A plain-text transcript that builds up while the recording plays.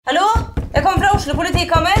Oslo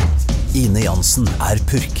politikammer. Ine Jansen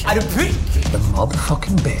purk. Du purk? The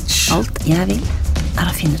motherfucking bitch. Alt jeg vil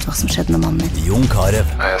å finne ut hva som skjedde med mannen min. Jon Carew.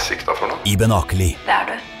 Jeg sikta for noe? Iben Akeli. Det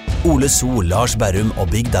du. Ole So, Lars Berrum og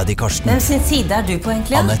Big Daddy Karsten. Hvem sin side du på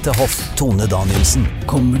egentlig? Annette Hoff, Tone Danielsen.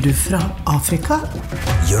 Kommer du fra Afrika?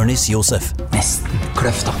 Jørnis Josef. Nesten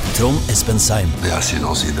kløfta. Trond Espen Seim. Det er synd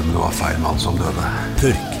å si det, men det var feil mann som døde.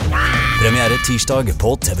 Purk. Premiere tirsdag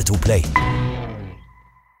på TV2 Play.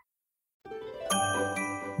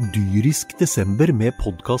 Dyrisk desember med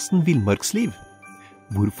podcasten Villmarksliv.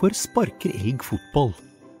 Hvorfor sparker elg fotball?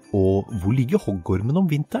 Og hvor ligger hoggormen om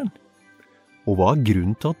vinteren? Og hva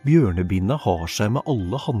grunnen til at bjørnebinna har seg med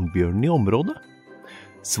alle hannbjørnene i området?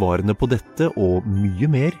 Svarene på dette og mye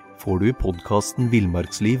mer får du i podcasten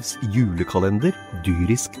Villmarkslivs julekalender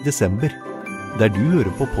Dyrisk desember, der du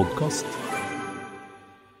hører på podcast.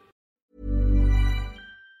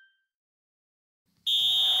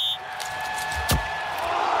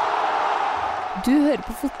 Du hører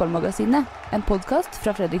på Fotballmagasinet, en podcast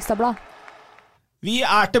fra Fredrikstad Blad. Vi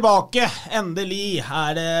tilbake, endelig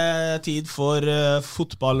det tid for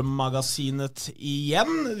Fotballmagasinet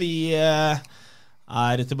igjen. Vi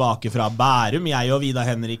tilbake fra Bærum, jeg og Vidar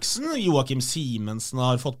Henriksen. Joakim Simensen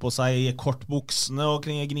har fått på seg kortbuksene og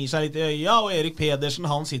gnir seg litt i øya, og Erik Pedersen,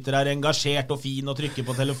 han sitter her engasjert og fin og trykker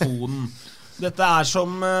på telefonen. Dette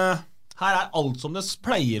som, her alt som det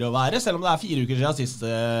pleier å være, selv om det 4 uker siden sist,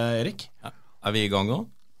 Erik. Ja. Vi i gang nå?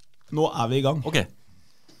 Nå vi i gang. Ok.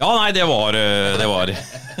 Ja, nei, det var det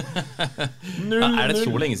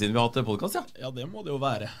så lenge siden vi har hatt podcast, ja? Ja, det må det jo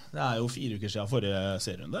være. Det jo 4 uker siden forrige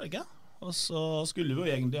serierunde, ikke? Og så skulle vi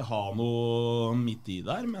jo egentlig ha noe midt i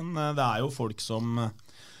der, men det jo folk som...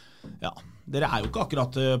 Ja, dere jo ikke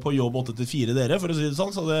akkurat på jobb 8-4 dere, for å si det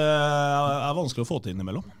sånn, så det vanskelig å få til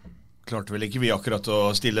innimellom. Klarte vel ikke vi akkurat å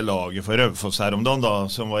stille laget for Raufoss her om dagen da,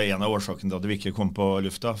 som var en av årsakene til at vi ikke kom på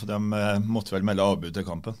lufta, for de måtte vel melde avbud til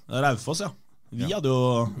kampen. Raufoss, ja. Vi hadde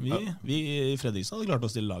jo, vi i Fredrikstad hadde klart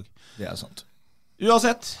å stille lag. Det sant.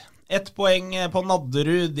 Uansett, 1 poeng på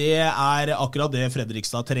Nadderud, det akkurat det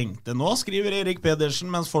Fredrikstad trengte nå, skriver Erik Pedersen,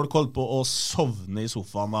 mens folk holdt på å sovne i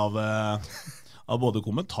sofaen av både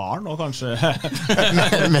kommentaren og kanskje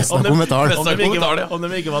mest av kommentaren. Om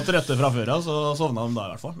de ikke var trøtte fra før, så sovna de da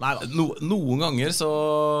i hvert fall. Neida. Noen ganger så,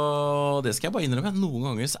 det skal jeg bare innrømme, noen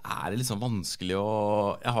ganger så det liksom vanskelig å,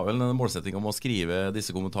 jeg har vel en målsetting om å skrive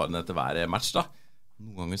disse kommentarene etter hver match da.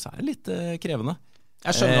 Noen ganger så det litt krevende.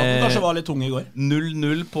 Jeg skjønner at den kanskje var litt tung i går.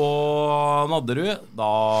 0-0 på Nadderud,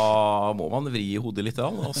 da må man vri i hodet litt,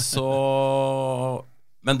 og så...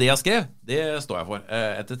 Men det jeg skrev, det står jeg for.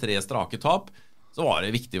 Etter 3 strake tap, så var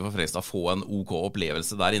det viktig for Fredrikstad å få en OK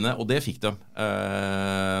opplevelse der inne, og det fikk de.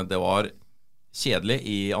 Det var kjedelig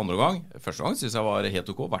i andre gang. Første gang synes jeg var helt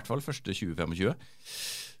OK, i hvert fall første 20-25.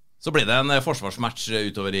 Så ble det en forsvarsmatch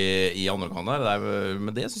utover i andre gang der,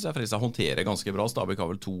 men det synes jeg Fredrikstad håndterer ganske bra. Stabæk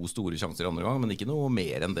har vel 2 store sjanser i andre gang, men ikke noe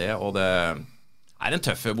mer enn det, og det en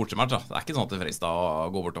tøff bortematch da. Det ikke sånn at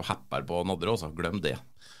Fredrikstad går bort og happer på Nadderud, så glem det.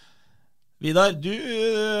 Vidar, du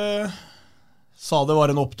sa det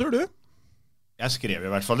var en opptur, du? Jeg skrev i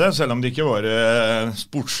hvert fall det, selv om det ikke var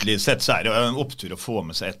sportslig sett, så det en opptur å få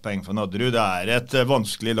med seg 1 poeng fra Nadderud. Det et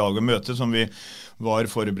vanskelig lag å møte som vi var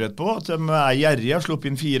forberedt på. At de gjerrige, har sluppet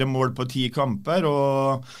inn 4 mål på 10 kamper,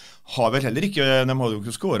 og har vel heller ikke, de hadde jo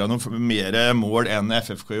ikke skåret noe mer mål enn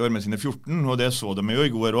FFK i år med sine 14, og det så de jo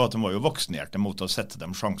i går også, at de var jo vaksinerte mot å sette de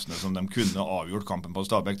sjansene som de kunne avgjort kampen på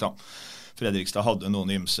Stabæk da. Fredrikstad hadde noen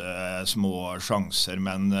ymse små sjanser,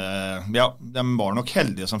 men ja, de var nok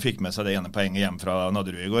heldige som fikk med seg det ene poenget hjem fra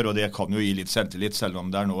Nadderud i går, og det kan jo gi litt selvtillit, selv om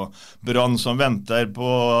det nå Brann som venter på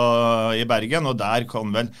i Bergen, og der i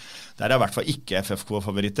hvert fall ikke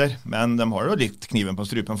FFK-favoritter, men de har jo litt kniven på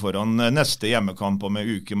strupen foran neste hjemmekamp om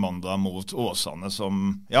en uke mandag mot Åsane,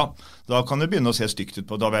 som, ja, da kan det begynne å se stygt ut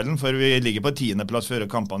på tabellen, for vi ligger på 10. plass før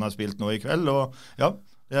kampene har spilt nå i kveld, og ja,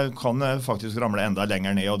 det kan faktisk ramle enda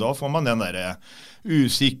lenger ned, og da får man den der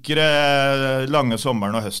usikre lange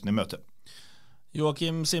sommeren og høsten i møte.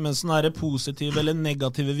 Joakim Simensen, det positive eller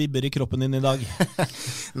negative vibber i kroppen din i dag?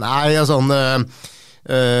 Nei,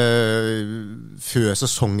 før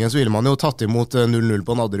sesongen så ville man jo tatt imot 0-0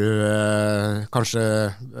 på Nadderud kanskje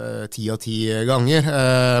 10 av 10 ganger.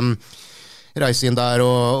 Reise inn der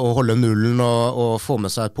og holde nullen og få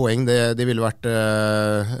med seg et poeng, det ville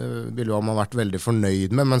man vært veldig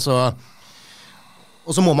fornøyd med, men så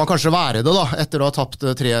og så må man kanskje være det da, etter å ha tapt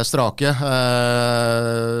 3 strake,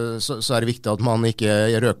 så det viktig at man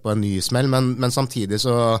ikke røk på en ny smell, men samtidig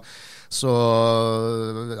så så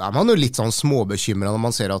man jo litt sånn småbekymret når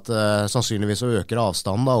man ser at sannsynligvis så øker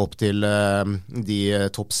avstanden da, opp til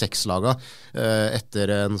de topp 6-laga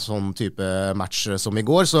etter en sånn type match som i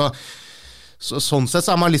går, sånn sett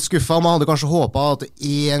så man litt skuffet, og man hadde kanskje håpet at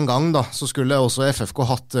en gang da, så skulle også FFK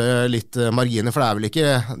hatt litt marginer, for det er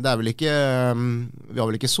vel ikke vi har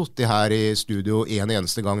vel ikke suttet her i studio en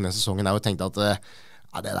eneste gang denne sesongen og tenkt at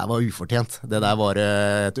det der var ufortjent, det der var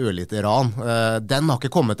et ørlite ran. Den har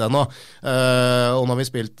ikke kommet ennå, og nå har vi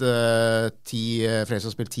spilt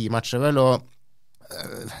Fredrikstad har spilt 10 matcher vel, og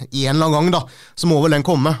en eller annen gang da, så må vel den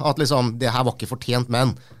komme, at liksom, det her var ikke fortjent,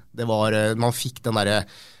 men det var, man fikk den der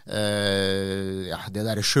det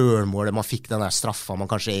der selvmålet, man fikk den der straffa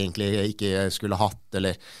man kanskje egentlig ikke skulle hatt,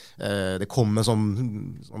 eller det kom med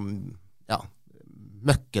sånn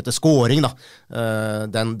møkkete scoring da.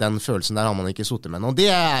 Den følelsen der har man ikke suttet med, og det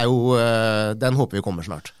jo den håper vi kommer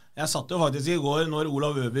snart. Jeg satt jo faktisk i går når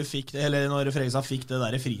Olav Øby når Fredrikstad fikk det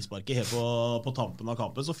der frisparket helt på tampen av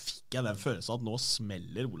kampen, så fikk jeg den følelsen at nå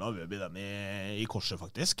smeller Olav Øby den i korset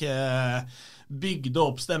faktisk. Bygde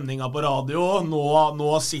opp stemninga på radio,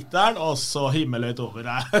 nå sitter den, og så himmelhøyt over.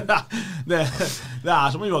 Det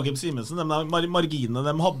som Joakim Simensen, de marginene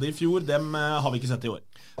de hadde i fjor, dem har vi ikke sett i år.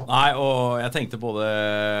 Nei, og jeg tenkte på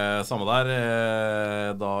det samme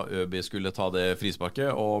der da Øby skulle ta det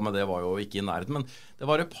frisparket, men det var jo ikke i nærheten, men det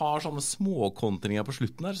var et par sånne småkontringer på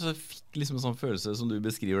slutten der, så jeg fikk liksom en sånn følelse som du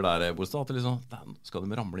beskriver der, Borstad, at liksom, skal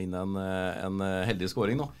de ramle inn en heldig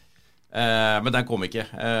scoring nå? Men den kom ikke,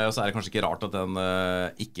 og så det kanskje ikke rart at den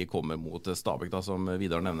ikke kommer mot Stabæk da, som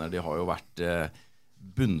Vidar nevner. De har jo vært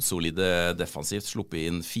bunnsolide defensivt, sluppet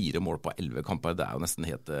inn 4 mål på 11 kamper. Det jo nesten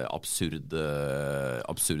helt absurd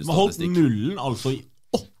statistikk. Man holdt nullen altså i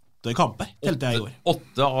 8 kamper, telte jeg i går.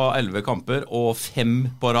 8 av 11 kamper og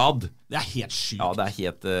 5 på rad. Det helt sykt. Ja,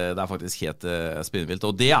 det faktisk helt spinnvilt,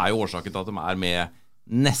 og det jo årsaken til at de med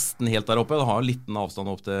nesten helt der oppe. De har en liten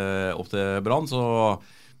avstand opp til Brann, så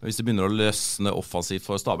hvis det begynner å løsne offensivt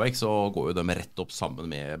for Stabæk, så går jo de rett opp sammen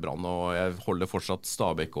med Brann, og jeg holder fortsatt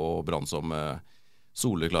Stabæk og Brann som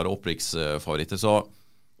soleklare opprykksfavoritter.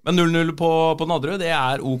 Men 0-0 på Nadderud, det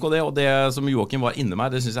ok det, og det som Joakim var inne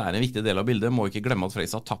med, det synes jeg en viktig del av bildet. Må ikke glemme at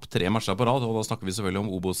Fredrikstad har tapt 3 matcher på rad, og da snakker vi selvfølgelig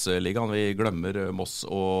om Obos-ligaen. Vi glemmer Moss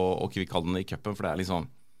og Kvikkhallen i cupen, for det liksom,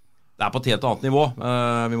 det på et helt annet nivå.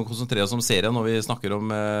 Vi må konsentrere oss om serien når vi snakker om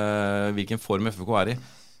hvilken form FFK i.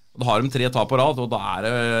 Da har de 3 tap på rad, og da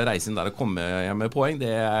det reisen der å komme hjem med poeng.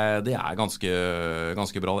 Det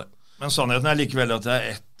ganske bra, det. Men sannheten likevel at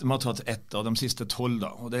de har tatt 1 av de siste 12, da,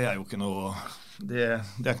 og det jo ikke noe det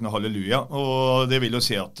ikke noe halleluja, og det vil jo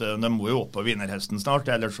si at de må jo opp på vinnerhesten snart,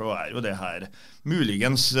 ellers så jo det her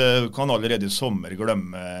muligens kan allerede i sommer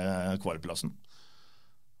glemme kvalplassen.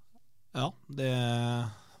 Ja,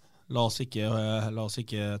 La oss ikke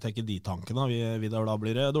tenke de tankene. Da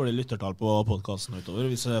blir det dårlig lyttertall på podcasten utover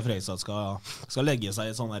hvis Fredrikstad skal legge seg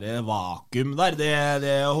i sånn der vakuum der.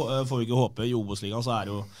 Det får vi ikke håpe. I Obos-ligaen så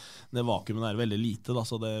jo det vakuumet veldig lite, da,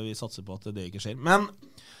 så vi satser på at det ikke skjer. Men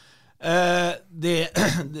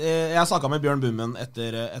jeg snakket med Bjørn Bummen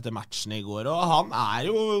etter matchen i går, og han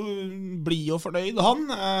jo blid og fornøyd. Han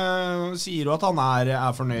sier jo at han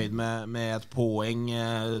fornøyd med et poeng,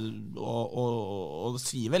 og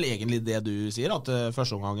sier vel egentlig det du sier, at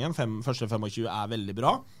første omgangen, første 25 veldig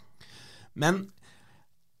bra. Men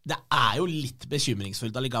det jo litt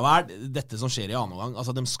bekymringsfullt allikevel, dette som skjer i annen omgang. Altså,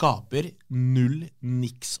 de skaper 0,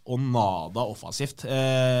 niks og nada offensivt.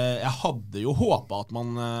 Jeg hadde jo håpet at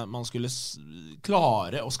man skulle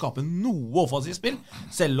klare å skape noe offensivt spill,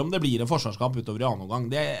 selv om det blir en forsvarskamp utover i annen omgang.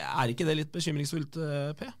 Ikke det litt bekymringsfullt,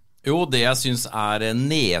 P? Jo, det jeg synes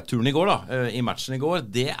nedturen i går da, i matchen i går,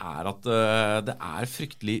 det at det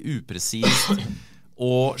fryktelig upresist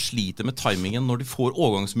og sliter med timingen når de får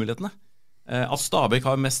overgangsmulighetene. At Stabæk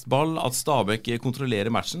har mest ball, at Stabæk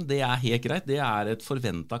kontrollerer matchen, det helt greit. Det et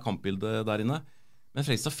forventet kampbilde der inne. Men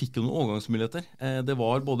Fredrikstad fikk jo noen overgangsmuligheter. Det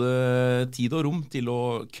var både tid og rom til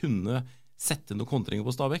å kunne sette noen kontringer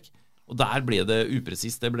på Stabæk. Og der ble det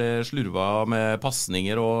upresist. Det ble slurva med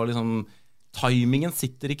passninger, og liksom timingen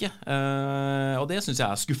sitter ikke. Og det synes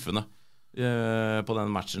jeg skuffende på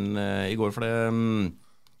den matchen i går. For det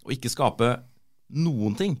å ikke skape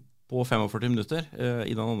noen ting på 45 minutter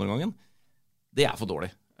i den andre gangen, det for dårlig.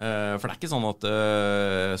 For det ikke sånn at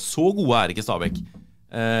så gode ikke Stabæk.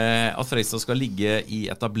 At Fredrikstad skal ligge i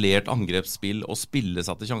etablert angrepsspill og spille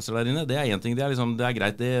seg til sjanser der inne, det en ting. Det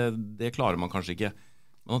greit, det klarer man kanskje ikke.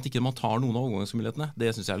 Men at ikke man tar noen av overgangsmulighetene,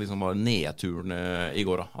 det synes jeg liksom var nedturen i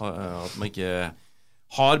går. Da. At man ikke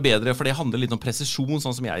har bedre, for det handler litt om presisjon,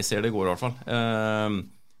 sånn som jeg ser det i går i hvert fall.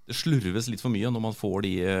 Det slurves litt for mye når man får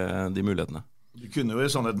de mulighetene. Du kunne jo i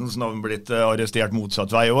sannhetens navn blitt arrestert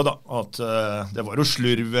motsatt vei også da, at det var jo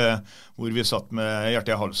slurv hvor vi satt med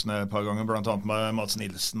hjertet i halsen et par ganger, blant annet med Mats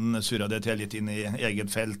Nilsen, surret det til litt inn i eget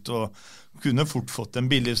felt, og kunne fort fått en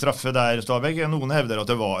billig straffe der, Stabæk. Noen hevder at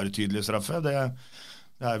det var tydelig straffe, det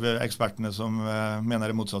er vel ekspertene som mener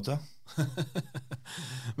det motsatte.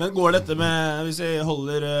 Men går dette med, hvis jeg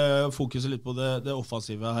holder fokuset litt på det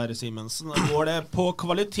offensive her, Simensen, går det på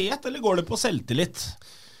kvalitet, eller går det på selvtillit?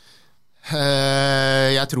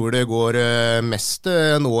 Jeg tror det går mest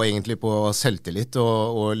nå egentlig på selvtillit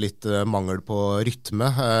og litt mangel på rytme.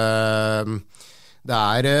 Vi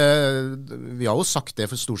har jo sagt det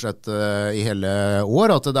for stort sett i hele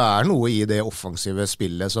år, at det er noe i det offensive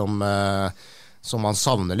spillet som man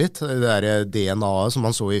savner litt. Det der DNA-et som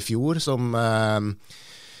man så i fjor, som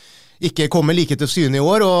ikke kommer like til syne i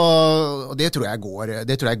år, og det tror jeg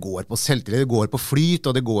går på selvtillit, det går på flyt,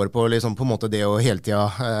 og det går på liksom på en måte det å hele tida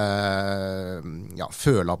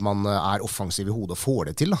føle at man er offensiv i hodet og får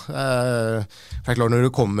det til. For det klart, når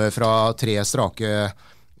du kommer fra 3 strake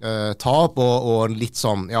tap, og litt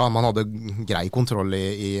sånn, man hadde grei kontroll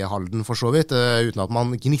i Halden for så vidt, uten at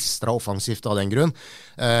man gnistra offensivt av den grunn,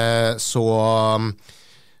 så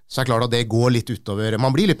er det klart at det går litt utover.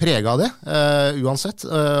 Man blir litt preget av det, uansett,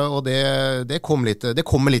 og det kommer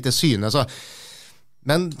litt til syne. Så.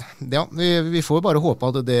 Men ja, vi får bare håpe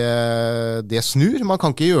at det snur. Man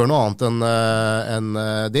kan ikke gjøre noe annet enn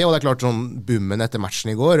det, og det er klart sånn Bummen etter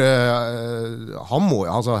matchen i går, han må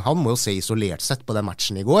jo se isolert sett på den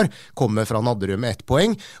matchen i går, komme fra Nadderud med 1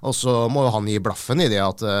 poeng, og så må han gi blaffen i det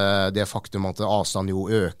at det faktum at avstand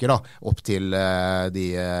jo øker da, opp til de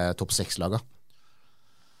topp 6-lagene.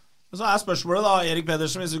 Så spørsmålet da, Erik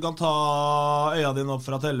Pedersen, hvis du kan ta øya dine opp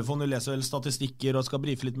fra telefonen, du leser vel statistikker og skal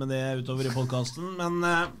brife litt med det utover i podcasten,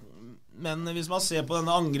 men hvis man ser på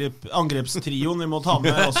denne angrepstrioen vi må ta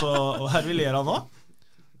med også, og her vi ler av nå,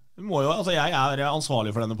 jeg er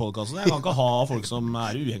ansvarlig for denne podcasten, jeg kan ikke ha folk som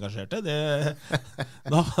er uengasjerte,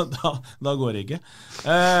 da går det ikke.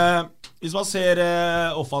 Hvis man ser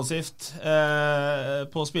offensivt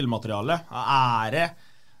på spillmaterialet,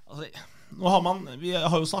 vi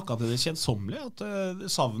har jo snakket til det kjedsommelige at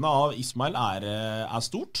savnet av Ismail er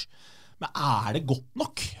stort, men er det godt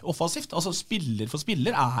nok offensivt? Altså spiller for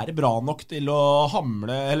spiller, er det bra nok til å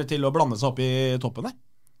hamle eller til å blande seg opp i toppene?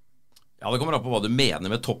 Ja, det kommer an på hva du mener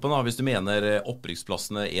med toppen da. Hvis du mener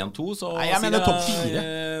opprykksplassene 1-2 så Nei, jeg mener topp 4.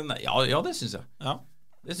 Ja, det synes jeg. Ja.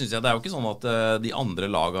 Det synes jeg. Det er jo ikke sånn at de andre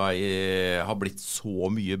lagene har blitt så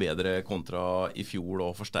mye bedre kontra i fjor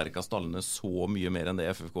og forsterket stallene så mye mer enn det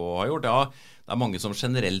FFK har gjort. Ja, det er mange som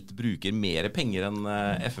generelt bruker mer penger enn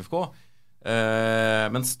FFK,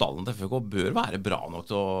 men stallen til FFK bør være bra nok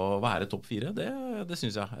til å være topp 4. Det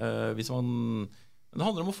synes jeg. Men det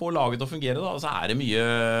handler om å få laget til å fungere da. Så er det mye,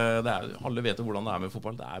 alle vet jo hvordan det er med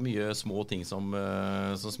fotball. Det er mye små ting som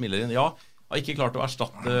smiller inn. Ja, har ikke klart å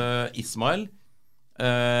erstatte Ismail,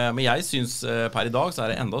 men jeg synes per i dag så er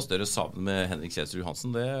det enda større savn med Henrik Kjelsrud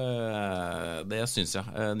Johansen. Det synes jeg.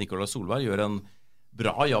 Nikolai Solberg gjør en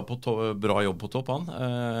bra jobb på topp han.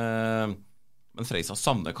 Men Fredrikstad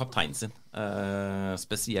savner kapteinen sin,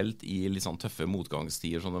 spesielt i litt sånn tøffe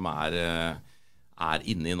motgangstider som de er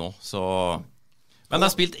inne i nå. Men det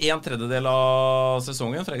er spilt 1/3 av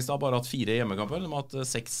sesongen. Fredrikstad har bare hatt 4 hjemmekamper. De har hatt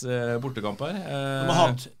 6 bortekamper. De har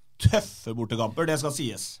hatt tøffe bortekamper, det skal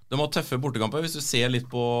sies. De har tøffe bortekamper. Hvis du ser litt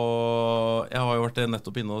på, jeg har jo vært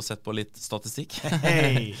nettopp inne og sett på litt statistikk.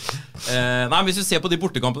 Hey. Nei, hvis du ser på de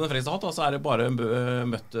bortekampene Fredrikstad har hatt, så er det bare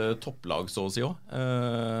møtt topplag så å si også.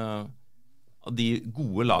 De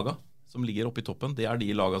gode laga som ligger oppe i toppen, det er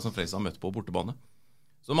de laga som Fredrikstad har møtt på bortebane.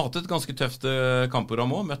 Så de har hatt et ganske tøft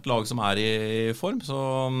kampprogram også, møtt lag som er i form.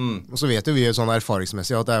 Og så vet jo vi sånn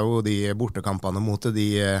erfaringsmessig at det er jo de bortekampene mot de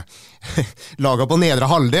laga på nedre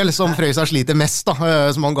halvdel som Fredrikstad sliter mest da,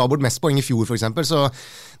 som han ga bort mest poeng i fjor for eksempel. Så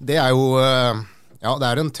det er jo, ja, det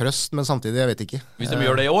er en trøst, men samtidig, jeg vet ikke. Hvis de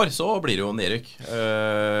gjør det i år, så blir det jo nedrykk.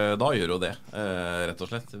 Da gjør jo det, rett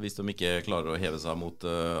og slett. Hvis de ikke klarer å heve seg mot,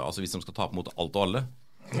 altså hvis de skal tape mot alt og alle,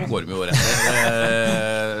 så går de jo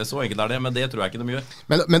rett. Så enkelt er det, men det tror jeg ikke de gjør.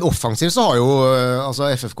 Men offensivt så har jo altså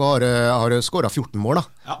FFK har skåret 14 mål da.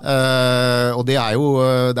 Ja. Og det er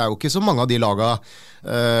jo ikke så mange av de laga.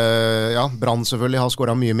 Ja, Brann selvfølgelig har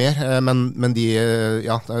skåret mye mer, men de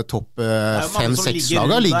topp 5-6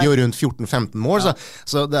 laga ligger jo rundt 14-15 mål, ja.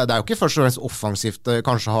 Så det er jo ikke først og fremst offensivt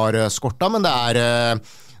kanskje har skåret, men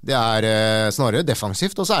det er snarere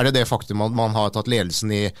defensivt, og så er det faktum at man har tatt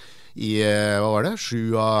ledelsen i hva var det?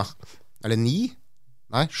 7 av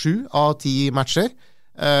 10 matcher,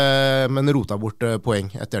 men rota bort poeng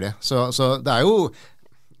etter det. Så det er jo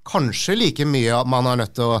kanskje like mye at man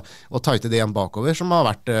nødt til å tighte det igjen bakover, som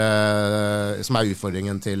som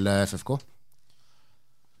utfordringen til FFK.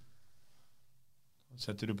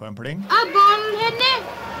 Setter du på en pling? Ballen henne!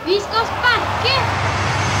 Vi skal sparke!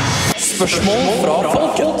 Spørsmål fra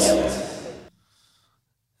folket.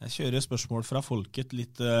 Jeg kjører spørsmål fra folket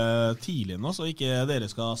litt tidlig nå, så ikke dere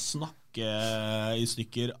skal snakke i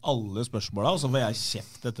stykker alle spørsmålene, og så får jeg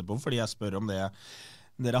kjeft etterpå, fordi jeg spør om det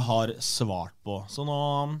dere har svart på. Så nå,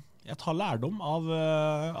 jeg tar lærdom av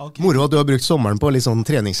Moro at du har brukt sommeren på litt sånn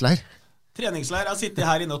treningsleir. Treningsleir, jeg sitter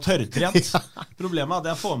her inne og tørrtrent. Problemet er at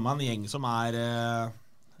jeg får med meg en gjeng som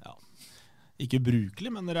ikke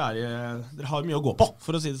ubrukelig, men dere har mye å gå på,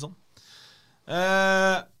 for å si det sånn.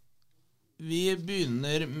 Vi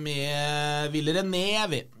begynner med Ville René,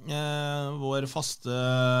 vår faste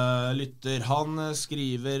lytter. Han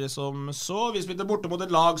skriver som så: vi spilte borte mot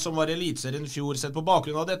et lag som var i elitserien i fjor. Sett på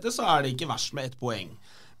bakgrunn av dette, så det ikke verst med 1 poeng.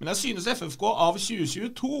 Men jeg synes FFK av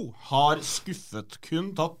 2022 har skuffet.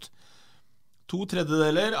 Kun tatt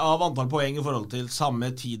 2/3 av antall poeng i forhold til samme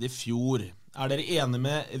tid i fjor. Dere enige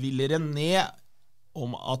med Ville René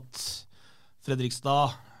om at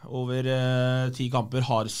Fredrikstad over 10 kamper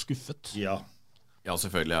har skuffet? Ja,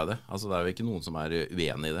 selvfølgelig det. Altså, det jo ikke noen som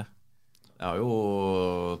uenig i det. Jeg har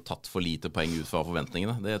jo tatt for lite poeng ut fra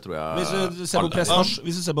forventningene. Det tror jeg hvis du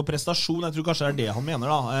ser på prestasjon, jeg tror kanskje det han mener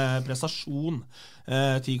da. Prestasjon,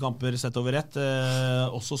 10 kamper sett over ett,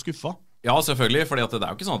 også skuffa. Ja, selvfølgelig, fordi det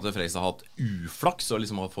jo ikke sånn at Fredrikstad har hatt uflaks og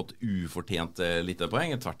liksom har fått ufortjent lite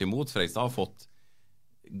poeng. Tvert imot, Fredrikstad har fått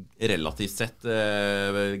relativt sett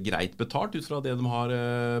greit betalt ut fra det de har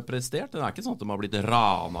prestert. Det ikke sånn at de har blitt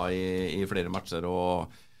rana i flere matcher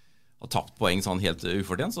og har tapt poeng sånn helt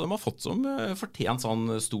ufortjent, så de har fått som fortjent sånn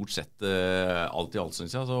stort sett alt i alt,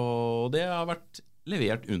 synes jeg. Så det har vært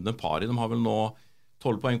levert under pari. De har vel nå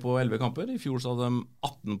 12 poeng på 11 kamper. I fjor så hadde de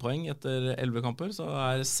 18 poeng etter 11 kamper, så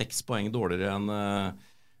det 6 poeng dårligere enn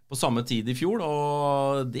på samme tid i fjor,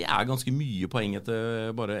 og det ganske mye poeng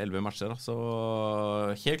etter bare 11 matcher. Da. Så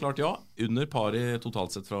helt klart ja, under pari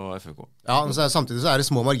totalt sett fra FFK. Ja, men samtidig så det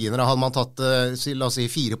små marginer. Hadde man tatt, la oss si,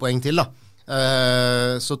 4 poeng til da,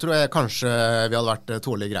 så tror jeg kanskje vi hadde vært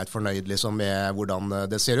tålig greit fornøyd liksom, med hvordan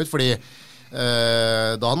det ser ut, fordi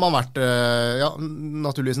da hadde man vært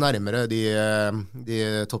naturligvis nærmere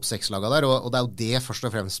de topp 6-lagene der, og det jo det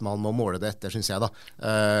først og fremst man må måle det etter, synes jeg da,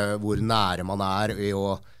 hvor nære man i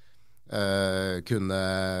å kunne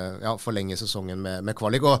forlenge sesongen med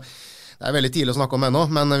kvalik, og det veldig tidlig å snakke om ennå,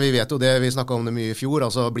 men vi vet jo det, vi snakket om det mye i fjor,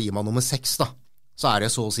 altså blir man nummer 6 da, så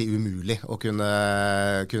det så å si umulig å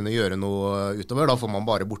kunne gjøre noe utover, da får man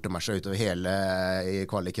bare bortematcher utover hele i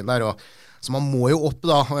kvaliken der, så man må jo opp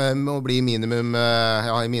da, med å bli minimum,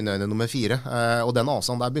 i mine øyne nummer 4, og den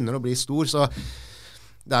avstanden der begynner å bli stor, så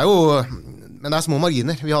det jo, men det små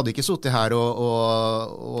marginer. Vi hadde ikke suttet her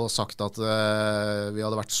og sagt at vi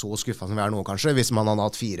hadde vært så skuffet som vi nå kanskje, hvis man hadde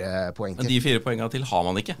hatt 4 poeng til. Men de 4 poengene til har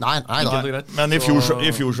man ikke. Nei. Men i fjor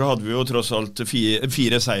så hadde vi jo tross alt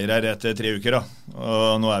 4 seirer etter 3 uker da.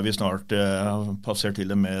 Og nå vi snart passert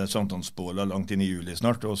til det med Sankthansbåla langt inn i juli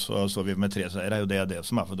snart, og så vi med 3 seirer, og det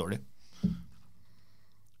som for dårlig.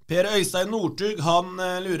 Per Øystein Northug, han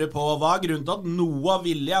lurer på hva grunnen til at Noah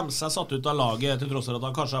Williams satt ut av laget, til tross for at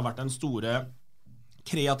han kanskje har vært den store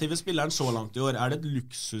kreative spilleren så langt i år. Det et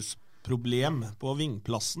luksusproblem på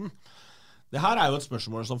vingplassen? Det her jo et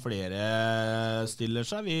spørsmål som flere stiller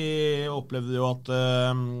seg. Vi opplevde jo at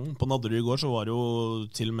på Nadderud i går så var det jo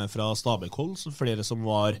til og med fra Stabæk-hold så flere som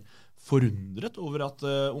var forundret over at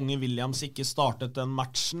unge Williams ikke startet den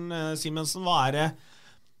matchen. Simensen, hva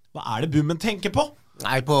det Bummen tenker på?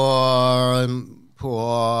 Nei, på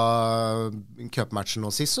cupmatchen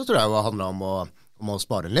og sist så tror jeg det handlet om å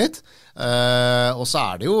spare litt. Og så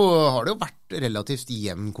har det jo vært relativt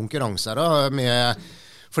jevn konkurranse her da, med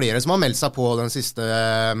flere som har meldt seg på den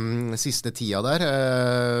siste tida der.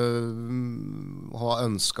 Har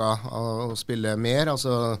ønsket å spille mer,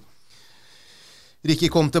 altså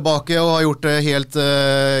Ricky kom tilbake og har gjort det helt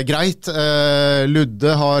greit.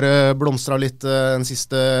 Ludde har blomstret litt den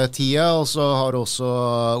siste tida, og så har også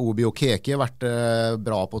Obi og Keke vært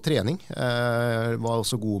bra på trening. Var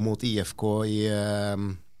også god mot IFK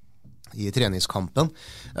i treningskampen.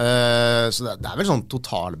 Så det vel sånn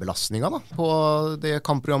totalbelastninga da, på det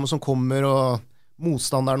kampprogrammet som kommer, og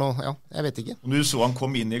motstanderen og ja, jeg vet ikke. Når du så han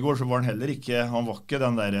kom inn i går, så var han var ikke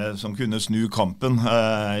den der som kunne snu kampen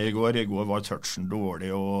i går. I går var touchen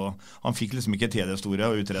dårlig, og han fikk liksom ikke til det store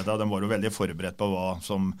og utrettet. De var jo veldig forberedt på hva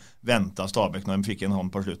som ventet Stabæk når de fikk en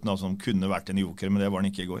hånd på slutten, som kunne vært en joker, men det var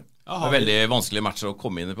han ikke i går. Det var veldig vanskelig match å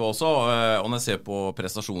komme inn på også, og når jeg ser på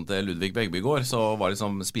prestasjonen til Ludvig Begby i går, så var det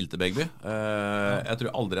liksom spilte Begby. Jeg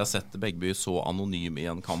tror aldri jeg har sett Begby så anonym i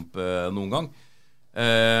en kamp noen gang. Det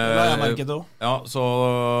har jeg merket også. Ja, så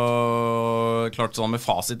klart sånn med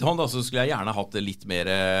fasit i hånd da, så skulle jeg gjerne hatt litt mer,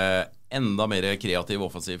 enda mer kreativ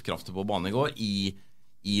offensiv kraft på banen i går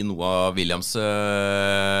i Noah Williams,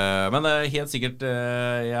 men helt sikkert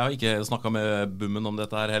jeg har ikke snakket med Bummen om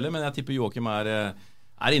dette her heller, men jeg tipper Joakim er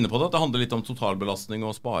inne på det. Det handler litt om totalbelastning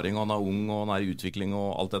og sparing, og han er ung og han er i utvikling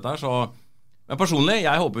og alt dette her, så men personlig,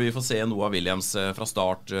 jeg håper vi får se Noah Williams fra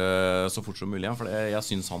start så fort som mulig, for jeg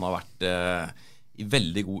synes han har vært i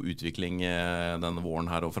veldig god utvikling denne våren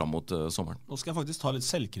her og frem mot sommeren. Nå skal jeg faktisk ta litt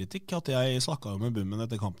selvkritikk at jeg snakket jo med Bummen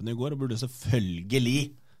etter kampen i går og burde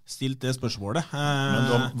selvfølgelig stilt det spørsmålet. Men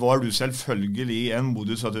da var du selvfølgelig i en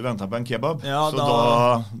modus at du ventet på en kebab. Ja, så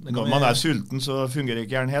da når man er sulten så fungerer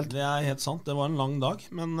ikke hjernen helt. Det er helt sant, det var en lang dag,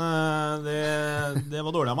 men det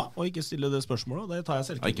var dårlig av meg å ikke stille det spørsmålet, og det tar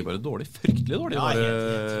jeg selvkritikk. Ja, ikke bare dårlig, fryktelig dårlig. Ja,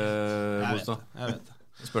 jeg vet det.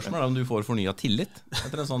 Spørsmålet er om du får fornyet tillit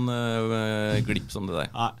etter en sånn glipp som det der.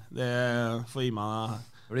 Nei, det får gi meg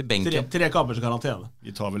 3 kampers karantene.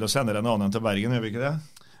 Vi tar vel og sender en annen til Bergen, gjør vi ikke det?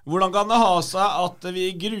 Hvordan kan det ha seg at vi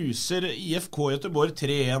gruser IFK Göteborg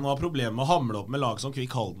 3-1 og har problemer med å hamle opp med lag som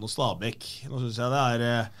Kvik Halden og Stabæk? Nå synes jeg det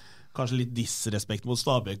er kanskje litt disrespekt mot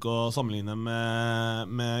Stabæk å sammenligne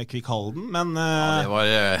med Kvik Halden, men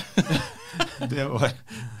ja, det var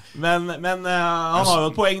Men han har jo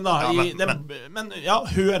et poeng da men ja,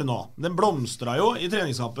 hør nå. Den blomstret jo i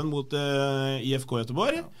treningskampen mot IFK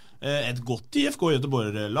Göteborg. Et godt IFK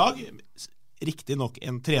Göteborg-lag. Riktig nok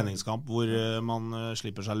en treningskamp hvor man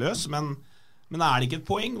slipper seg løs, men er det ikke et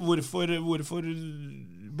poeng? Hvorfor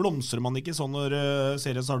blomstrer man ikke sånn når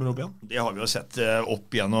serien starter opp igjen? Det har vi jo sett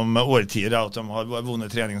opp gjennom årtider, at de har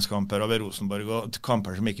vunnet treningskamper av Rosenborg, og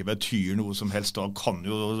kamper som ikke betyr noe som helst, da kan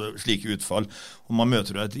jo slike utfall. Og man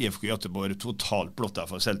møter jo et IFK Göteborg totalt blottet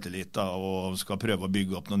for selvtillit da, og skal prøve å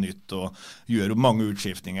bygge opp noe nytt, og gjør jo mange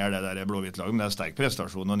utskiftninger, det der blåhvittlaget, men det er sterk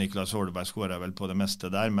prestasjon, og Niklas Holberg skårer vel på det meste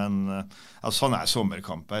der, men ja, sånn er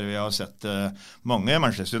sommerkamper. Vi har sett mange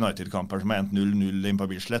Manchester United-kamper som er endt 0-0 inn på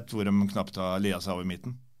Bislett, hvor de knapt har ledet seg av i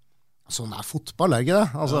midten. Sånn er fotball, er ikke det?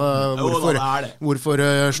 Altså, hvorfor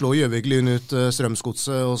slår Gjøvik-Lyn ut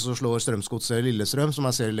Strømsgodset, og så slår Strømsgodset Lillestrøm, som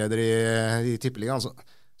er serieleder i Tippeligaen? Altså,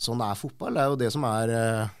 sånn er fotball, det er jo det som er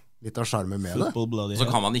litt av skjermen med det. Så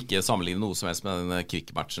kan man ikke sammenligne noe som helst med den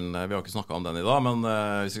Kvik-matchen. Vi har ikke snakket om den i dag, men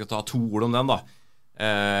hvis vi skal ta 2 ord om den da.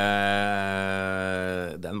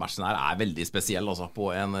 Den matchen her er veldig spesiell altså, på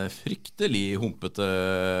en fryktelig humpete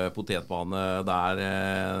potetbane der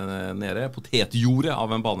nede, potetjordet av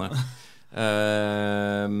en bane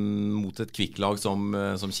mot et Kvik-lag som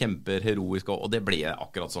kjemper heroisk, og det ble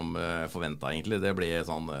akkurat som forventet egentlig. Det ble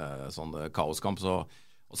sånn kaoskamp, så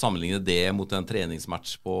å sammenligne det mot en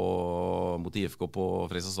treningsmatch mot IFK på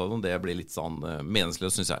Fredrikstad stadion, det blir litt sånn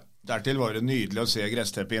meningsløst, synes jeg. Dertil var det nydelig å se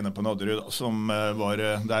gressteppet inne på Nadderud, som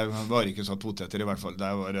der var ikke satt poteter i hvert fall.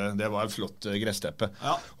 Det var et flott gressteppe.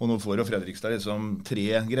 Ja. Og nå får jo Fredrikstad liksom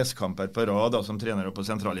 3 gresskamper på rad da, som trener på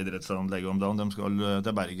sentralidrettsanlegget om dagen. De skal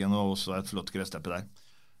til Bergen, og også et flott gressteppe der.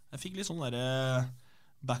 Jeg fikk litt sånn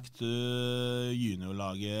back to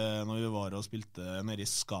juniorlaget når vi var og spilte nede i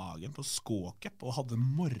Skagen på Skåcup og hadde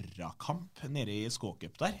morgenkamp nede i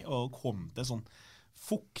Skåcup der, og kom til sånn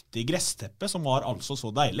fuktig gressteppe som var altså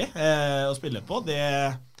så deilig å spille på.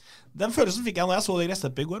 Den følelsen fikk jeg når jeg så det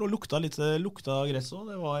gressteppet i går, og lukta gress også.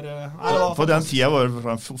 Det var på den tiden var det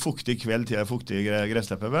en fuktig kveld til en fuktig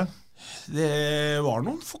gressteppe? Det var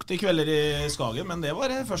noen fuktige kvelder i Skagen, men det var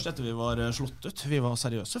først etter vi var slått ut. Vi var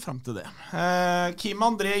seriøse frem til det. Kim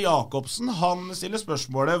André Jakobsen, han stiller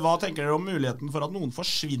spørsmålet: hva tenker dere om muligheten for at noen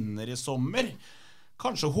forsvinner i sommer?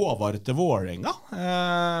 Kanskje Håvard til Vålerenga?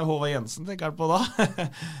 Håvard Jensen tenker jeg på da.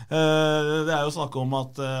 Det er jo snakk om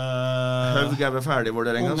at Haug er vel ferdig i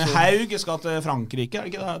Vålerenga. Unge Haug skal til Frankrike, er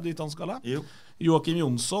det ikke det dit han skal da? Jo. Joakim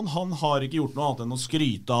Jonsson, han har ikke gjort noe annet enn å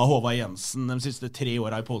skryte av Håvard Jensen de siste 3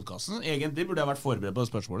 årene i podcasten. Egentlig burde jeg vært forberedt på det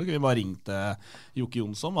spørsmålet. Vi bare ringte Jokke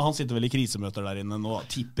Jonsson, men han sitter vel i krisemøter der inne nå,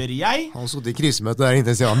 tipper jeg. Han satt i krisemøter der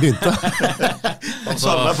inntil siden han begynte. Han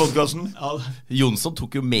savner podcasten. Ja. Jonsson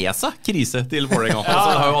tok jo med seg krise til Vålerenga. Ja. Altså,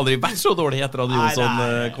 det har jo aldri vært så dårlig etter at Jonsson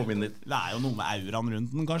kom inn dit. Det er jo noe med auraen rundt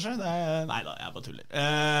den, kanskje. Neida, jeg bare tuller.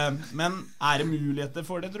 Men er det muligheter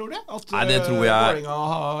for det, tror du? At Nei, det tror jeg.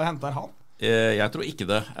 Vålerenga henter han? Jeg tror ikke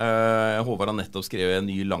det. Håvard har nettopp skrevet en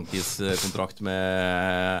ny langtidskontrakt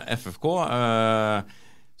med FFK.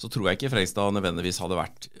 Så tror jeg ikke Fredrikstad nødvendigvis hadde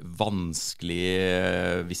vært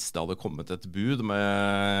vanskelig hvis det hadde kommet et bud.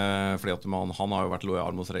 Fordi at han har jo vært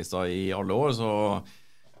lojal mot Fredrikstad i alle år, så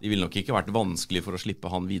de ville nok ikke vært vanskelig for å slippe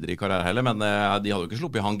han videre i karriere heller. Men de hadde jo ikke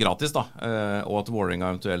sluppet han gratis da. Og at Vålerenga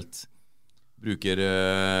eventuelt bruker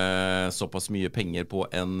såpass mye penger på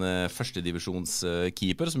en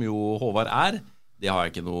førstedivisjonskeeper, som jo Håvard det har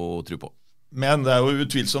jeg ikke noe tro på. Men det jo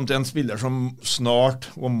utvilsomt en spiller som snart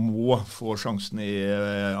og må få sjansen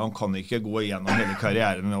han kan ikke gå gjennom hele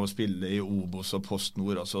karrieren med å spille i Obos og Post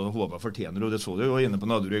Nord, altså Håvard fortjener det så du jo inne på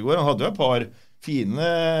Nadderud i går. Han hadde jo et par fine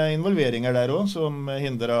involveringer der også, som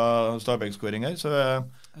hindret Stabæk-skåringer, så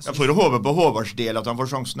jeg får håpe på Håvards del at han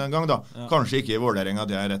får sjansen en gang da. Kanskje ikke i Vålerenga,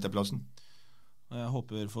 det rette plassen. Jeg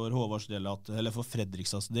håper for Håvards del, eller for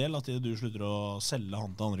Fredrikstads del, at du slutter å selge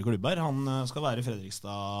han til andre klubber. Han skal være i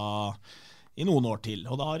Fredrikstad i noen år til,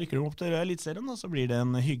 og da rykker de opp til Elitserien, og så blir det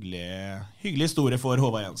en hyggelig historie for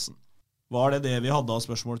Håvard Jensen. Var det vi hadde av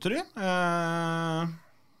spørsmål, tror jeg?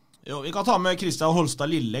 Jo, vi kan ta med Kristian Holstad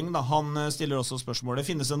Lilleng da. Han stiller også spørsmålet: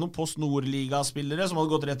 finnes det noen Post Nord-liga-spillere som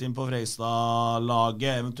hadde gått rett inn på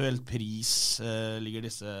Fredrikstad-laget? Eventuelt pris ligger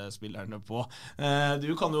disse spillerne på.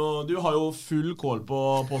 Du har jo full kål på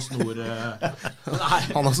Post Nord.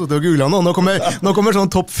 Han har suttet og googlet nå. Nå kommer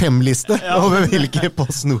sånn topp 5-liste over hvilke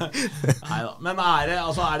Post Nord. Neida, men er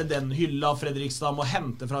det den hylla Fredrikstad må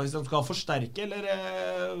hente fra hvis de skal forsterke,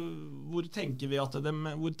 eller hvor tenker vi at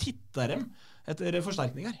hvor titter de etter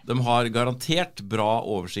forsterkninger? De har garantert bra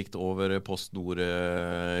oversikt over Post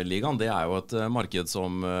Nord-ligaen. Det jo et marked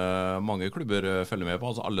som mange klubber følger med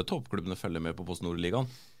på. Altså alle toppklubbene følger med på Post Nord-ligaen.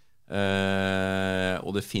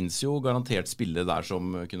 Og det finnes jo garantert spillere der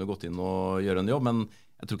som kunne gått inn og gjøre en jobb, men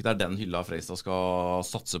jeg tror ikke det den hylla Fredrikstad skal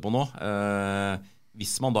satse på nå.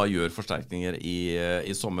 Hvis man da gjør forsterkninger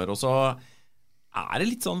i sommer. Og så det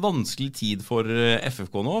litt sånn vanskelig tid for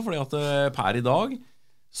FFK nå, fordi at per i dag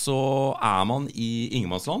så man i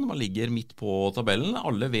ingenmannsland. Man ligger midt på tabellen.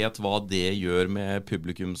 Alle vet hva det gjør med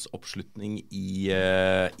publikumsoppslutning i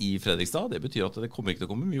Fredrikstad. Det betyr at det kommer ikke til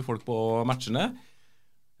å komme mye folk på matchene.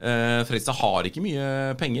 Fredrikstad har ikke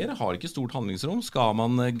mye penger, har ikke stort handlingsrom. Skal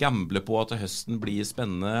man gamble på at høsten blir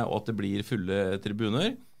spennende og at det blir fulle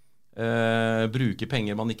tribuner, bruke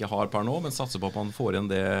penger man ikke har per nå, men satse på at man får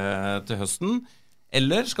igjen det til høsten?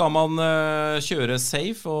 Eller skal man kjøre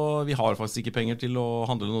safe, og vi har faktisk ikke penger til å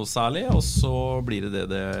handle noe særlig, og så blir det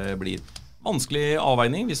blir. Vanskelig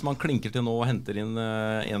avveining. Hvis man klinker til nå og henter inn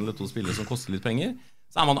en eller to spillere som koster litt penger,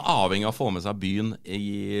 så man avhengig av å få med seg byen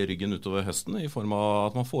i ryggen utover høsten, i form av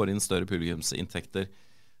at man får inn større publikumsinntekter.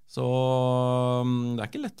 Så det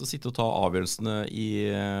ikke lett å sitte og ta avgjørelsene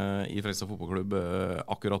i Fredrikstad fotballklubb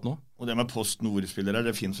akkurat nå. Og det med Post Nord-spillere,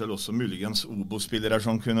 det finnes vel også muligens Obos-spillere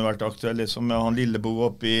som kunne vært aktuelle, liksom han Lillebo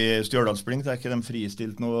oppe i Stjørdalsblink. Det ikke de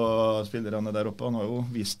fristilt noen spillerne der oppe. Han har jo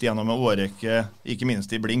visst gjennom en årrekke, ikke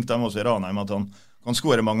minst i Blink, da må også i Ranheim, at han kan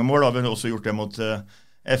skåre mange mål. Han har også gjort det mot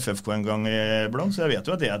FFK en gang iblant, så jeg vet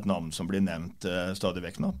jo at det et navn som blir nevnt stadig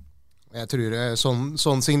vekk nå. Jeg tror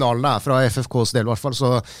sånn signalene fra FFKs del i hvert fall,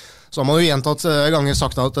 så har man jo gjentatt ganger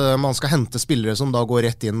sagt at man skal hente spillere som da går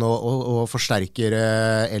rett inn og forsterker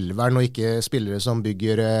elveren, og ikke spillere som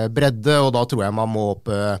bygger bredde, og da tror jeg man må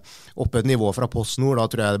opp et nivå fra Post Nord.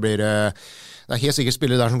 Da tror jeg det helt sikkert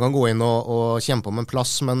spillere der som kan gå inn og kjempe om en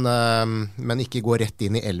plass, men ikke gå rett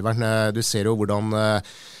inn i elveren. Du ser jo hvordan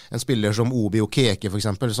en spiller som Obi Okeke for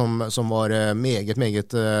eksempel, som var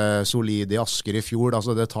meget solid i Asker i fjor.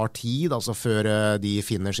 Altså det tar tid før de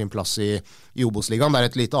finner sin plass i Obos-ligaen. Det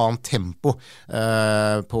et litt annet tempo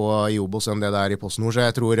i Obos enn det der i Post Nord, så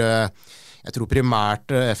jeg tror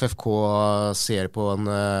primært FFK ser på en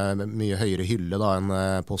mye høyere hylle da enn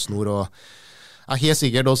Post Nord, og helt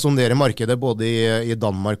sikkert å sondere markedet både i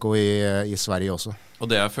Danmark og i Sverige også. Og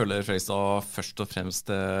det jeg føler Fredrikstad først og fremst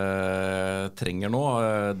trenger nå,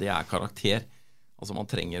 det karakter. Altså man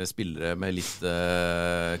trenger spillere med litt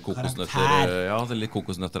kokosnøtter, litt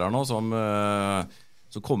kokosnøtter her nå, som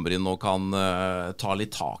kommer inn og kan ta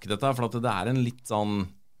litt tak i dette, for at det en litt sånn,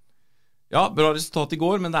 bra resultat i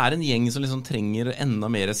går, men det en gjeng som liksom trenger enda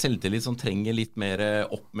mer selvtillit, som trenger litt mer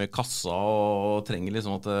opp med kassa, og trenger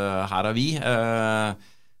liksom at her vi.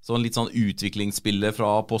 Så en litt sånn utviklingsspiller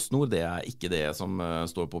fra Post Nord, det ikke det som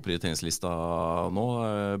står på prioriteringslista nå.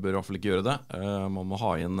 Bør i hvert fall ikke gjøre det. Man må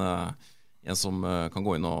ha inn en som kan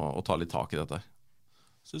gå inn og ta litt tak i dette.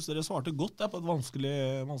 Synes dere svarte godt på et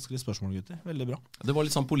vanskelig spørsmål, gutter. Veldig bra. Det var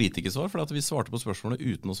litt sånn politikersvar, for at vi svarte på spørsmålene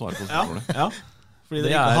uten å svare på spørsmålene. Ja.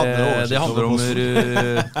 Det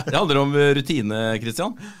handler om rutine,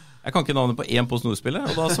 Kristian. Jeg kan ikke navnet på en på snorspillet,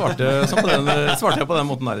 og da svarte jeg på den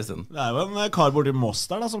måten der I stedet. Det jo en kar borti Moss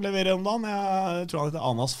der da, som leverer om dagen. Jeg tror han heter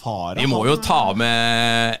Anas Farah. Vi må jo ta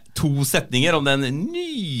med 2 setninger om den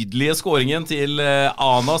nydelige skåringen til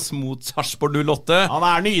Anas mot Sarpsborg 08. Han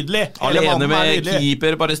nydelig. Alene med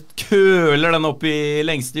keeper, bare køler den opp I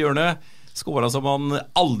lengste hjørnet. Skåret som han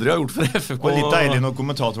aldri har gjort for FFK. Og litt deilig når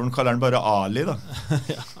kommentatoren kaller han bare Ali da.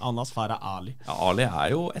 Ja, Anas Farah Ali. Ja, Ali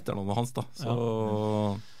jo etternavnet hans da, så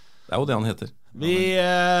det jo det han heter. Vi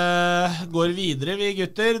går videre, vi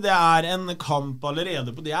gutter. Det en kamp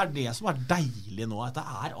allerede på. Det det som deilig nå, at det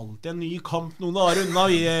alltid en ny kamp noen dager unna,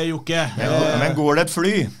 Jokke. Men går det et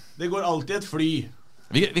fly? Det går alltid et fly.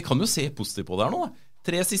 Vi kan jo se positivt på det her nå.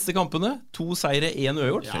 3 siste kampene, 2 seire, 1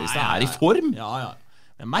 uavgjort. Fredrikstad I form. Ja.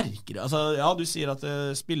 Jeg merker det. Altså, ja, du sier at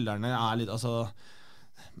spillerne litt altså,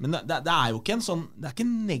 men det jo ikke en sånn, det ikke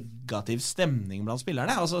en negativ stemning blant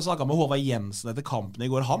spillerne. Altså, jeg snakket med Håvard Jensen etter kampen I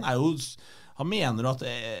går. Han mener at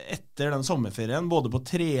etter den sommerferien, både på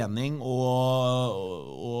trening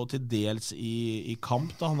og til dels I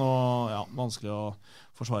kamp da, vanskelig å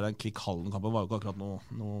forsvare en Kvikk Hallen-kampen var jo ikke akkurat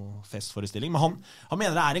noe festforestilling, men han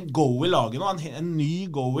mener det en go I laget nå, en ny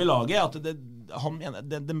go I laget, at han mener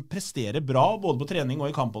de presterer bra både på trening og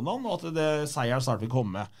I kampen og at seier snart vil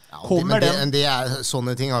komme. Kommer det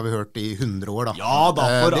sånne ting har vi hørt I 100 år da. Ja da,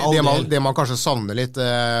 for det man kanskje savner litt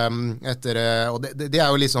etter, og det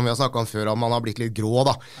jo litt som vi har snakket om før, at man har blitt litt grå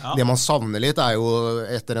da. Ja. Det man savner litt jo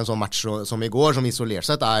etter en sånn match som I går, som isolert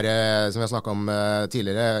sett som vi har snakket om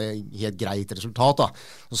tidligere, helt greit resultat da.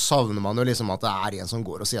 Så savner man jo liksom at det en som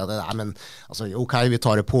går og sier at men, altså, ok, vi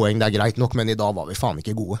tar et poeng, det greit nok, men I dag var vi faen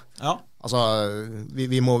ikke gode. Ja. Altså,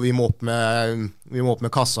 vi må opp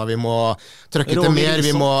med kassa, vi må trykke til mer,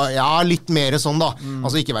 vi må, litt mer sånn da.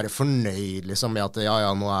 Altså, ikke være fornøyd liksom med at,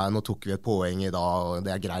 nå tok vi et poeng I dag, og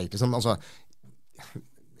det greit liksom. Altså,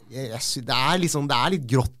 det litt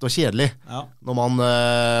grått og kjedelig når man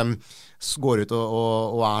går ut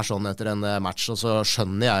og sånn etter en match, og så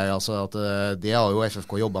skjønner jeg altså, at det har jo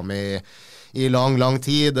FFK jobbet med I lang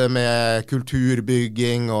tid med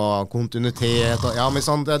kulturbygging og kontinuitet og, men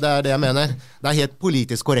sånn, det det jeg mener. Det helt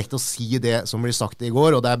politisk korrekt å si det som blir sagt I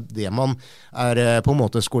går, og det det man på en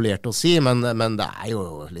måte skolert å si, men det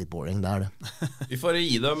jo litt boring, det det. Vi får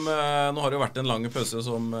gi dem, nå har det jo vært en lang pause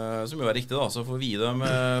som jo riktig da, så får vi gi dem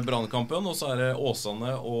Brannkampen, og så det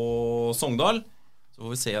Åsane og Sogndal. Så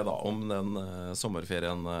får vi se da om den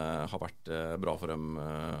sommerferien har vært bra for dem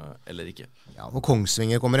eller ikke. Ja, for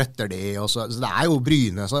Kongsvinger kommer etter det, og så det jo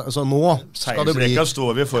Bryne, så nå skal det bli... Seiersrekka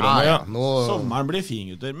står vi foran nå... Sommeren blir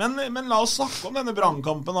fin, gutter. Men la oss snakke om denne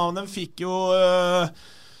Brannkampen da. Den fikk jo...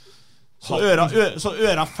 Så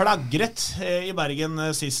øra flagret I Bergen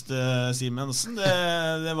sist, Simensen.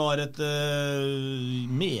 Det var et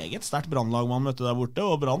meget sterkt brannlag man møtte der borte,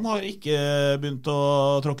 og Brann har ikke begynt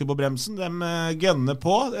å tråkke på bremsen. De gønner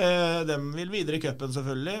på. De vil videre I cupen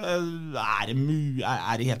selvfølgelig.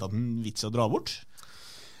 Det helt tatt en vits å dra bort?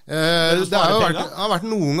 Det har vært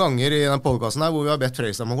noen ganger I den podcasten her hvor vi har bedt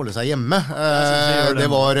Fredrikstad om å holde seg hjemme. Det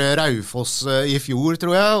var Raufoss I fjor,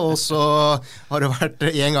 tror jeg, og så har det vært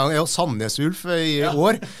en gang Sandnes Ulf I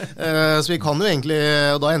år. Så vi kan jo egentlig,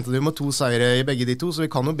 og da endte det med 2 seire I begge de to, så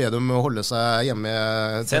vi kan jo be dem å holde seg hjemme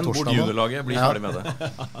til torsdag. Send bort juniorlaget, bli ferdig med det.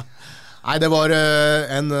 Nei, det var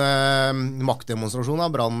en maktdemonstrasjon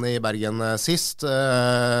av Brann I Bergen sist.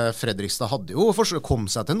 Fredrikstad hadde jo kom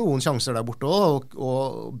seg til noen sjanser der borte også,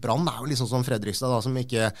 og Brann jo liksom som Fredrikstad da, som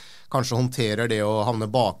ikke kanskje håndterer det å havne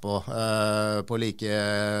bakpå på like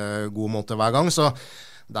god måte hver gang. Så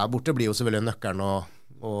der borte blir jo selvfølgelig nøkkelen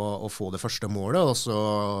å få det første målet, og så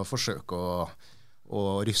forsøke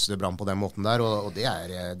å ryste Brann på den måten der, og det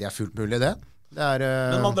er fullt mulig det.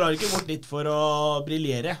 Men man drar ikke bort litt for å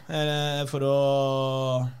briljere, for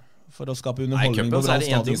å skape underholdning. Nei, cupen det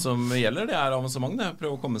en ting som gjelder, det avansement, det.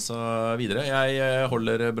 Prøv å komme seg videre. Jeg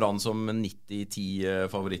holder Brann som 90-10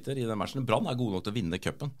 favoritter I den matchen. Brann gode nok til å vinne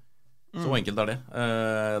cupen. Så enkelt det.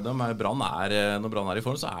 Når Brann I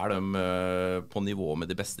form, så de på nivå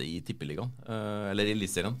med de beste I tippeligaen, eller I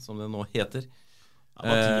Eliteserien, som det nå heter.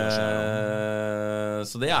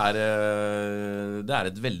 Så det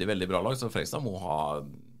et veldig, veldig bra lag. Så Fredrikstad må ha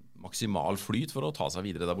maksimal flyt for å ta seg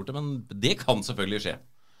videre der borte, men det kan selvfølgelig skje.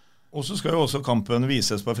 Og så skal jo også kampen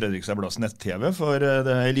vises på Fredrikstad Blads nett-TV, for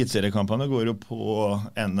elitseriekampene går jo på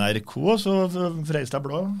NRK, så Fredrikstad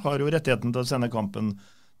Blad har jo rettigheten til å sende kampen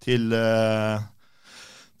til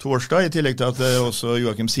torsdag, I tillegg til at også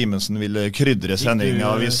Joakim Simensen vil krydre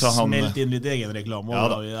sendinga. Smelt inn litt egen reklame,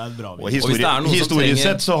 og det bra. Og historisk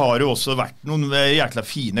sett så har det også vært noen jækla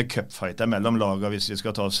fine cupfighter mellom laga, hvis vi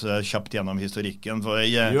skal ta oss kjapt gjennom historikken. For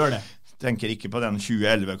Gjør det. tenker ikke på den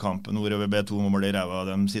 2011-kampen hvor vi ble 2 mål i ræva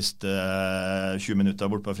de siste 20 minutter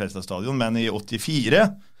bort på Fredrikstad stadion, men i 84,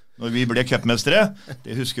 når vi ble cupmestere,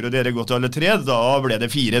 det husker jo dere godt alle tre, da ble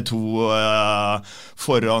det 4-2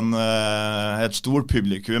 foran et stort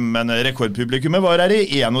publikum, men rekordpublikummet var her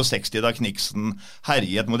i 61 da Kniksen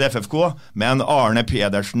herjet mot FFK, men Arne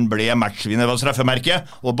Pedersen ble matchvinner ved straffemerket,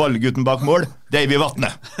 og ballgutten bak mål, Davy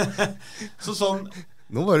Vatne. Så sånn...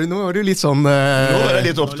 Nå var du litt sånn... Nå var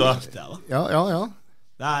jeg litt opptatt. Ja.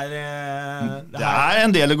 Det er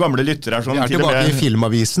en del gamle lyttere her. Vi er tilbake i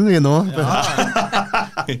filmavisen, vi nå. Ja.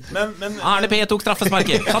 men Arne P. tok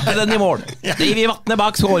straffesparket, satte den i mål. Davy Vatne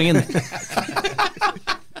bak skåringen.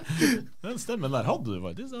 Den stemmen der hadde du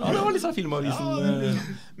faktisk. Ja, det var litt sånn filmavisen. Ja,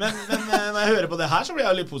 men når jeg hører på det her, så blir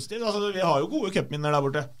jeg litt positiv. Altså, vi har jo gode cupminner der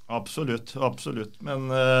borte. Absolutt. Men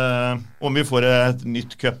om vi får et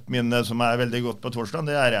nytt cupminne som er veldig godt på torsdag,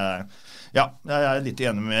 det er jeg... Ja, jeg er litt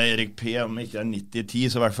enig med Erik P. Om ikke det er 90-10,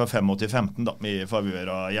 så i hvert fall 85-15 da, i favør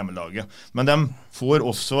av hjemmelaget. Men de får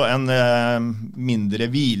også en mindre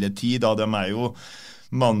hviletid, da de er jo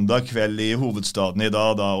mandag kveld i hovedstaden i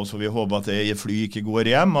dag, og så vi håper at det fly ikke går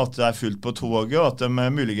hjem, at det er fullt på toget, og at de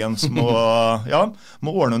muligens må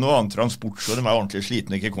ordne noe annet transport, så de er ordentlig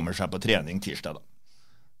slitne og ikke kommer seg på trening tirsdag da.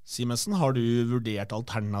 Simensen, har du vurdert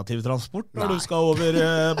alternativ transport når du skal over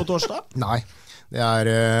på torsdag? Nei. Det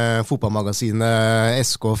er fotballmagasinet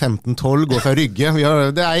SK 1512 går fra Rygge.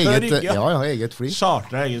 Det er eget fly.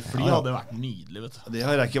 Charter eget fly hadde vært nydelig, vet du. Det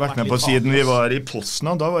har jeg ikke vært med på siden vi var i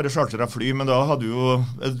Poznan. Da var det charteret fly, men da hadde vi jo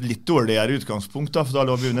et litt dårligere utgangspunkt, da, for da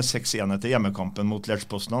lå vi under 6-1 etter hjemmekampen mot Lech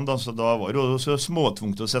Poznan, da, så da var det jo så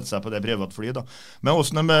småtvungt å sette seg på det privatflyet, da. Men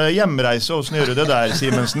hvordan med hjemreise, hvordan gjør du det der,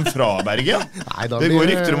 Simensen, fra Bergen? Det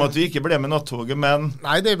går rykter om at vi ikke ble med nattoget, men...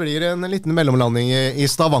 Nei, det blir en liten mellomlanding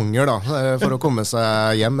i Stavanger, da, for å komme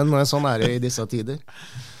seg hjem, men sånn er det i disse tider.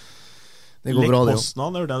 Det går bra, det jo.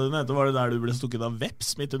 Poznan, hørte jeg du nevnte, var det der du ble stukket av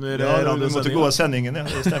veps midt under radiosendingen? Ja, du måtte gå av sendingen, ja,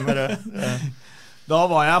 det stemmer det. Da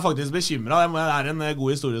var jeg faktisk bekymret. Det er en god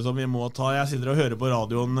historie som vi må ta. Jeg sitter og hører på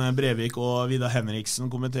radioen Brevik og Vidar Henriksen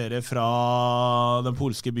kommentere fra den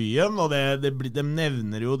polske byen, og de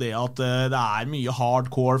nevner jo det at det er mye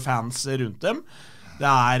hardcore fans rundt dem. Det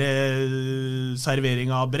er servering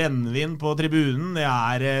av brennvin på tribunen. Det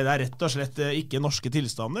er rett og slett ikke norske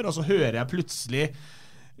tilstander. Og så hører jeg plutselig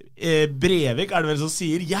Brevik, er det vel som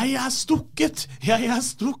sier jeg er stukket!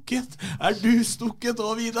 Er du stukket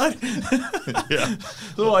også, Vidar?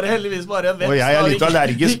 Så var det heldigvis bare en veps. Og jeg er litt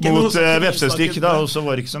allergisk mot vepsestikk da, og så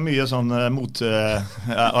var det ikke så mye sånn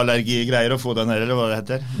motallergigreier å få den her, eller hva det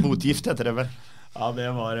heter. Motgift heter det vel. Ja, det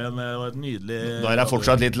var et nydelig... Da er jeg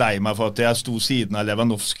fortsatt litt lei meg for at jeg sto siden av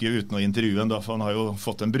Lewandowski uten å intervjue da, for han har jo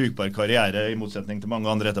fått en brukbar karriere i motsetning til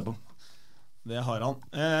mange andre etterpå. Det har han.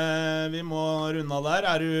 Vi må runde av der.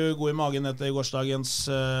 Er du god i magen etter gårsdagens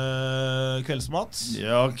kveldsmat?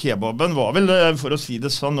 Ja, kebaben var vel, for å si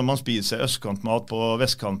det sånn, når man spiser østkantmat på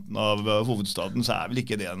vestkanten av hovedstaden, så er vel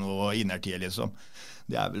ikke det noe innertid, liksom.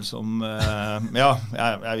 Det er vel som,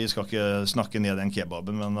 vi skal ikke snakke ned den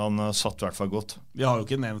kebaben, men han satt i hvert fall godt. Vi har jo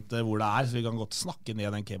ikke nevnt hvor det er, så vi kan godt snakke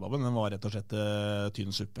ned den kebaben. Den var rett og slett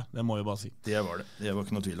tynn suppe, det må vi bare si. Det var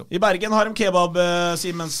ikke noe tvil om. I Bergen har de kebab,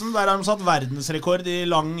 Simensen. Der har de satt verdensrekord i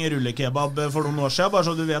lang rullekebab for noen år siden, bare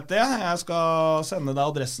så du vet det. Jeg skal sende deg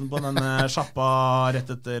adressen på den sjappa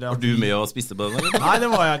rett etter. Var du med og spiste på den? Nei,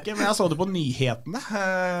 det var jeg ikke, men jeg så det på nyhetene.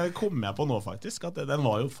 Kom jeg på nå faktisk, at den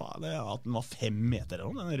var jo at den var 5 meter.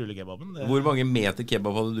 Den rullekebaben. Hvor mange meter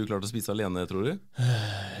kebab hadde du klart å spise alene, tror du?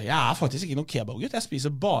 Jeg er faktisk ikke noen kebabgutt. Jeg spiser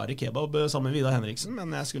bare kebab sammen med Vidar Henriksen, men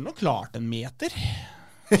jeg skulle nok klart en meter.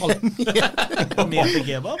 En meter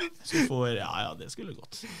kebab. Ja, det skulle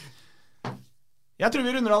gått. Jeg tror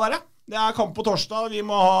vi runder av der, ja. Det er kamp på torsdag. Vi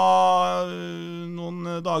må ha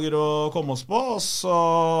noen dager å komme oss på, og så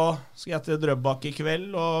skal jeg til Drøbak i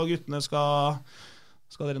kveld, og guttene skal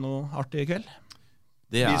dere noe artig i kveld?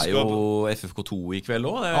 Det er jo FFK2 i kveld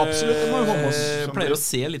også. Absolutt, det må jo komme oss. Jeg pleier å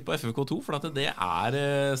se litt på FFK2, for at det er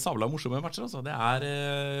savla morsomme matcher. Altså. Det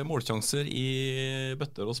er målsjanser i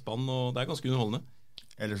bøtter og spann, og det er ganske underholdende.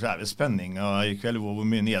 Ellers er det spenninga i kveld hvor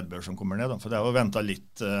mye nedbør som kommer ned, da. For det er jo ventet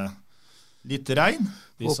litt regn.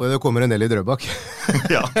 Håper det kommer en del i Drøbak.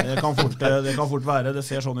 Ja. Det kan fort være, det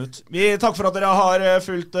ser sånn ut. Vi takk for at dere har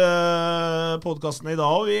fulgt podcasten i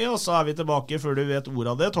dag, og så er vi tilbake før du vet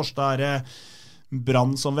ordet av det. Torsdag er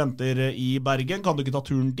Brann som venter i Bergen. Kan du ikke ta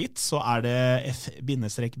turen dit, så det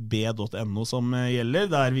f-b.no som gjelder.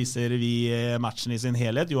 Der viser vi matchen i sin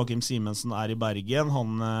helhet. Joakim Simensen i Bergen.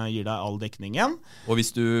 Han gir deg all dekningen. Og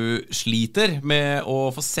hvis du sliter med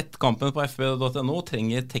å få sett kampen på fb.no,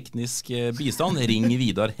 trenger teknisk bistand, ring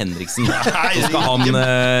Vidar Henriksen. Så skal han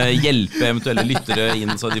hjelpe eventuelle lyttere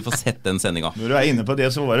inn, så de får sett den sendingen. Når du inne på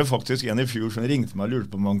det, så var det faktisk en i fjor som ringte meg og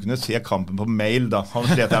lurte på om man kunne se kampen på mail da. Han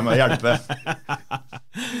slet jeg med å hjelpe.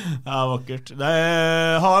 Ja, vakkert.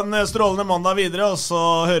 Ha en strålende mandag videre, og så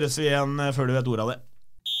høres vi igjen før du vet ordet av det.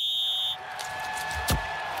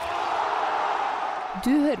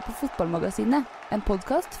 Du hører på Fotballmagasinet, en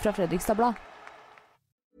podcast fra Fredrikstad Blad.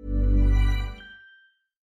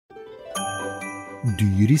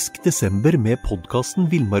 Dyrisk desember med podcasten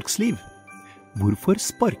Villmarksliv. Hvorfor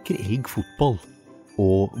sparker elg fotball?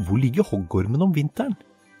 Og hvor ligger hoggormen om vinteren?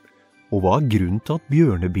 Og hva grunnen til at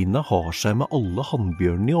bjørnebinna har seg med alle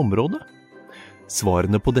hannbjørnene i området?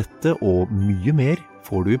 Svarene på dette og mye mer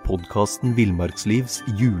får du i podcasten Villmarkslivs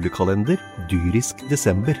julekalender Dyrisk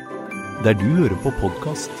desember, der du hører på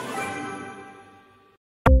podcast.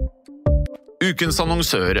 Ukens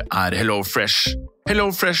annonsør HelloFresh.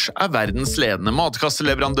 HelloFresh verdens ledende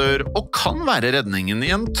matkasseleverandør og kan være redningen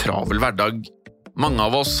i en travel hverdag. Mange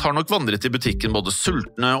av oss har nok vandret i butikken både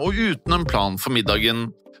sultne og uten en plan for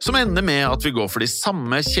middagen, som ender med at vi går for de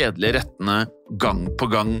samme kjedelige rettene gang på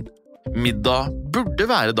gang. Middag burde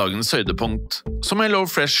være dagens høydepunkt. Som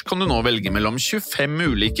HelloFresh kan du nå velge mellom 25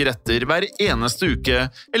 ulike retter hver eneste uke,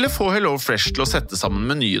 eller få HelloFresh til å sette sammen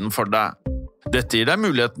menyen for deg. Dette gir deg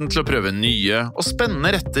muligheten til å prøve nye og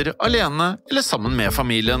spennende retter alene eller sammen med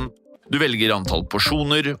familien. Du velger antall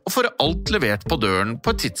porsjoner og får alt levert på døren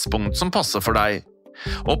på et tidspunkt som passer for deg.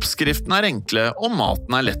 Oppskriften enkle, og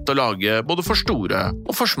maten lett å lage både for store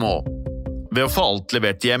og for små. Ved å få alt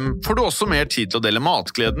levert hjem får du også mer tid til å dele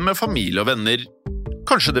matgleden med familie og venner.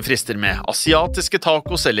 Kanskje det frister med asiatiske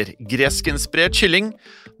tacos eller greskinspirert kylling?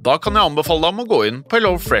 Da kan jeg anbefale deg om å gå inn på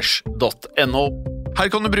hellofresh.no. Her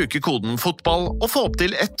kan du bruke koden fotball og få opp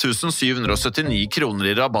til 1779 kroner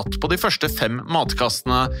i rabatt på de første 5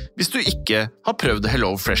 matkastene hvis du ikke har prøvd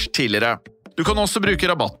HelloFresh tidligere. Du kan også bruke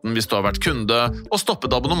rabatten hvis du har vært kunde og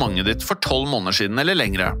stoppet abonnementet ditt for 12 måneder siden eller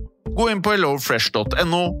lengre. Gå inn på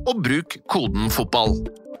hellofresh.no og bruk koden fotball.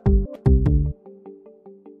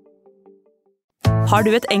 Har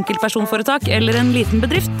du et enkeltpersonforetak eller en liten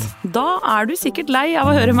bedrift? Da du sikkert lei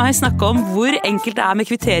av å høre meg snakke om hvor enkelt det med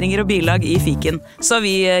kvitteringer og bilag i Fiken. Så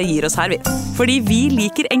vi gir oss her, vi. Fordi vi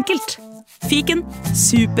liker enkelt. Fiken,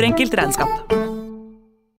 superenkelt regnskap.